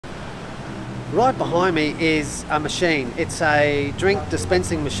Right behind me is a machine. It's a drink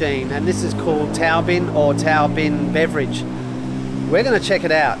dispensing machine, and this is called Tao Bin or Tao Bin Beverage. We're going to check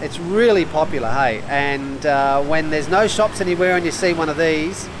it out. It's really popular, hey, and when there's no shops anywhere and you see one of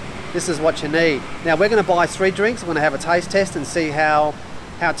these, this is what you need. Now we're going to buy 3 drinks. We're going to have a taste test and see how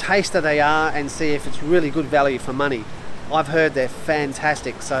tasty they are and see if it's really good value for money. I've heard they're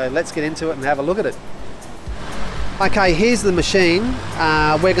fantastic, so let's get into it and have a look at it. Okay, here's the machine.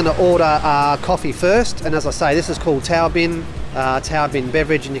 We're going to order coffee first, and as I say, this is called Tao Bin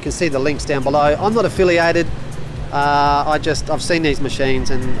Beverage, and you can see the links down below. I'm not affiliated. I've seen these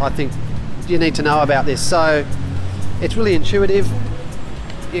machines, and I think you need to know about this. So it's really intuitive.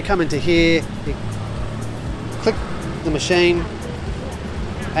 You come into here, you click the machine,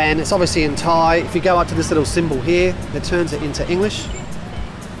 and it's obviously in Thai. If you go up to this little symbol here, it turns it into English,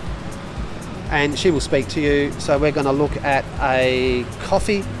 and she will speak to you. So we're going to look at a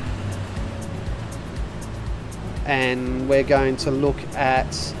coffee, and we're going to look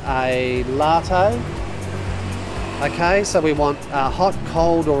at a latte. Okay, so we want a hot,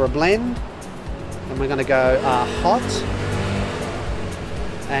 cold, or a blend, and we're going to go hot.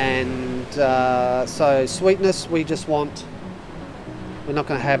 And so sweetness, we're not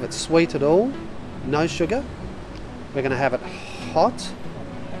going to have it sweet at all, no sugar. We're going to have it hot.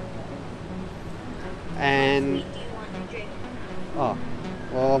 And oh,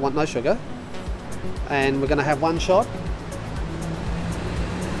 well, I want no sugar. And we're going to have one shot,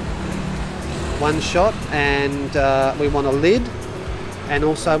 and we want a lid, and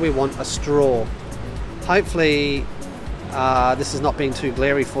also we want a straw. Hopefully this is not being too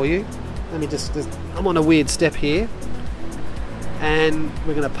glary for you. Let me just I'm on a weird step here, and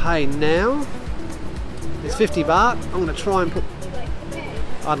we're going to pay now. It's 50 baht. I'm going to try and put,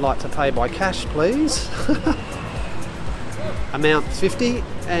 I'd like to pay by cash, please. Amount 50,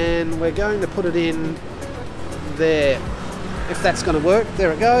 and we're going to put it in there. If that's going to work,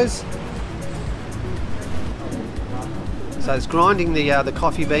 there it goes. So it's grinding the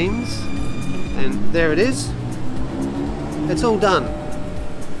coffee beans, and there it is. It's all done.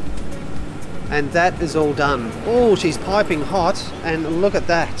 And that is all done. Oh, she's piping hot, and look at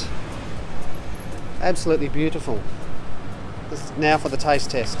that. Absolutely beautiful. Now for the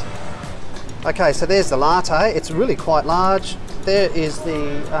taste test. Okay, so there's the latte. It's really quite large. There is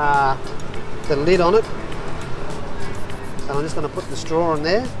the lid on it. So I'm just going to put the straw in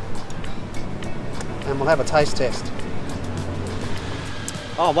there, and we'll have a taste test.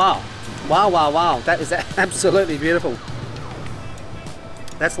 Oh wow, wow, that is absolutely beautiful.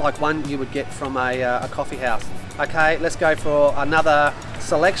 That's like one you would get from a coffee house. Okay, let's go for another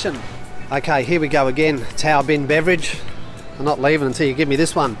selection. Okay, here we go again. Tao Bin Beverage. I'm not leaving until you give me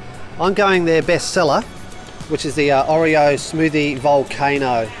this one. I'm going their best seller, which is the Oreo Smoothie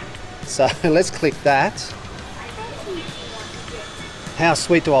Volcano. So let's click that. How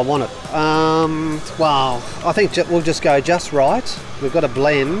sweet do I want it? Well, I think we'll just go just right. We've got a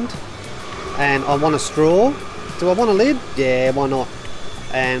blend, and I want a straw. Do I want a lid? Yeah, why not?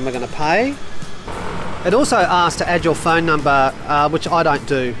 And we're going to pay. It also asks to add your phone number, which I don't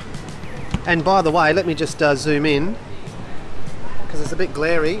do. And by the way, let me just zoom in, because it's a bit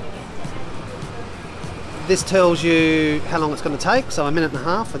glary. This tells you how long it's going to take, so 1.5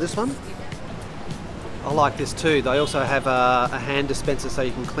 minutes for this one. I like this too. They also have a hand dispenser, so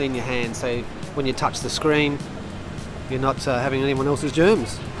you can clean your hands, so when you touch the screen you're not having anyone else's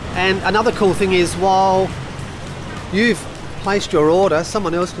germs. And another cool thing is, while you've placed your order,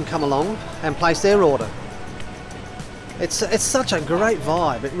 someone else can come along and place their order. It's such a great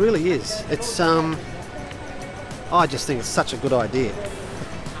vibe. It really is. It's I just think it's such a good idea,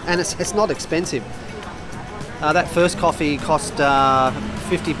 and it's not expensive. That first coffee cost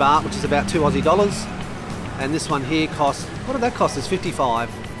 50 baht, which is about 2 Aussie dollars, and this one here cost, what did that cost us? 55.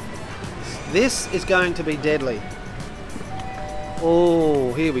 This is going to be deadly.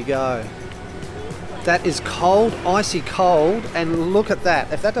 Oh, here we go. That is cold, icy cold, and look at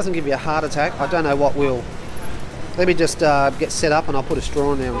that. If that doesn't give you a heart attack, I don't know what will. Let me just get set up, and I'll put a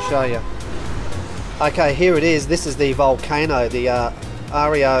straw in there and show you. Okay, here it is. This is the Volcano, the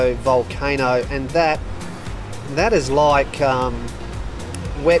Oreo Volcano, and that is like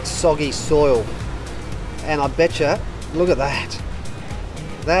wet, soggy soil. And I betcha, look at that.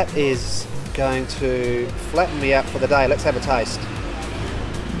 That is going to flatten me out for the day. Let's have a taste.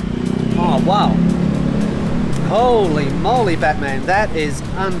 Oh wow. Holy moly, Batman, that is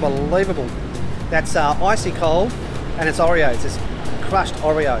unbelievable. That's icy cold, and it's Oreos. It's crushed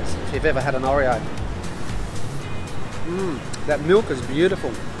Oreos, if you've ever had an Oreo. That milk is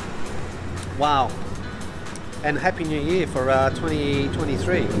beautiful. Wow. and Happy New Year for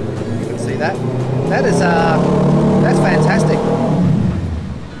 2023. You can see that. That's fantastic.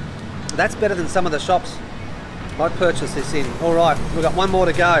 That's better than some of the shops I'd purchase this in. All right, we've got one more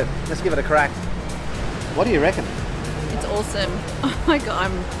to go. Let's give it a crack. What do you reckon? It's awesome. Oh my God,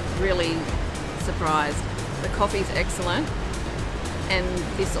 I'm really surprised. The coffee's excellent. And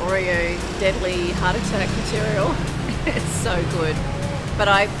this Oreo deadly heart attack material, it's so good. But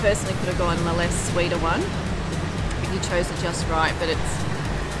I personally could have gone the less sweeter one. You chose it just right, but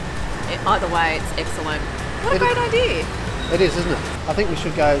either way, it's excellent. What a great idea. It is, isn't it? I think we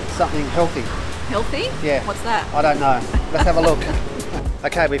should go something healthy. Healthy? Yeah. What's that? I don't know. Let's have a look.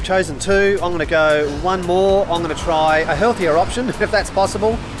 Okay, we've chosen two. I'm going to go one more. I'm going to try a healthier option, if that's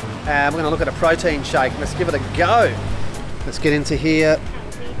possible. We're going to look at a protein shake. Let's give it a go. Let's get into here.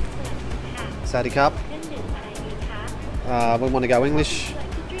 Sadie Cup. We want to go English.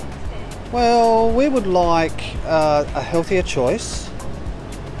 Well, we would like a healthier choice.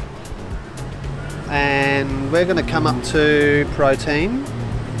 And we're going to come up to protein.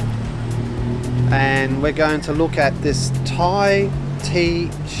 And we're going to look at this Thai tea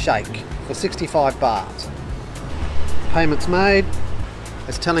shake for 65 baht. Payments made.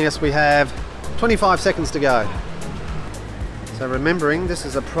 It's telling us we have 25 seconds to go. So remembering, this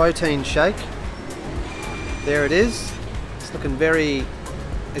is a protein shake. There it is. It's looking very,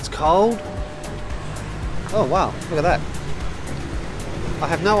 it's cold. Oh wow, look at that. I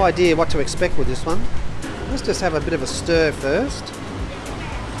have no idea what to expect with this one. Let's just have a bit of a stir first.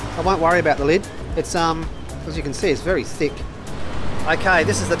 I won't worry about the lid. It's, as you can see, it's very thick. Okay,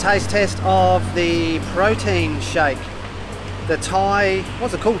 this is the taste test of the protein shake. The Thai,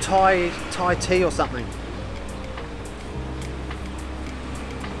 what's it called? Thai tea or something.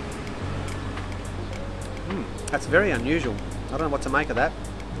 That's very unusual. I don't know what to make of that.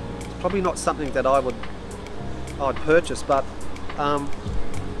 It's probably not something that I'd purchase, but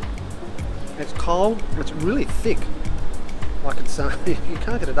it's cold. It's really thick. Like it's you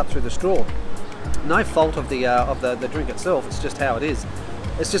can't get it up through the straw. No fault of the drink itself. It's just how it is.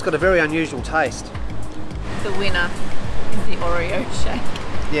 It's just got a very unusual taste. The winner is the Oreo shake.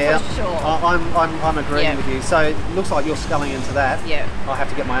 Yeah, for sure. I'm agreeing with you. So it looks like you're sculling into that. Yeah. I'll have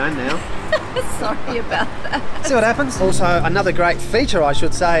to get my own now. Sorry about that. See what happens? Also, another great feature, I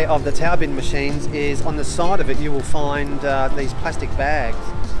should say, of the Tao bin machines is on the side of it you will find these plastic bags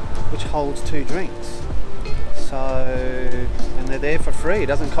which holds 2 drinks. So, and they're there for free. It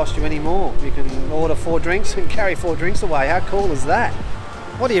doesn't cost you any more. You can order 4 drinks and carry 4 drinks away. How cool is that?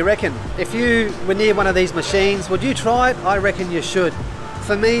 What do you reckon? If you were near one of these machines, would you try it? I reckon you should.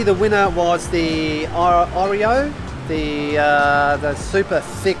 For me, the winner was the Oreo, the super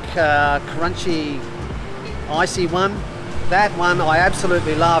thick, crunchy, icy one. That one I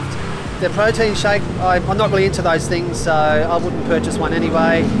absolutely loved. The protein shake, I'm not really into those things, so I wouldn't purchase one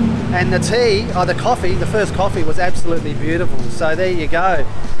anyway. And the tea, the coffee, the first coffee was absolutely beautiful. So there you go.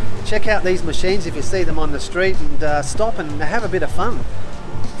 Check out these machines if you see them on the street, and stop and have a bit of fun.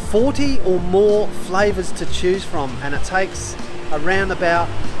 40 or more flavours to choose from, and it takes around about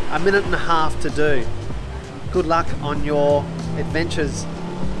a minute and a half to do. Good luck on your adventures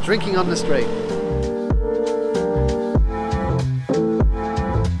drinking on the street.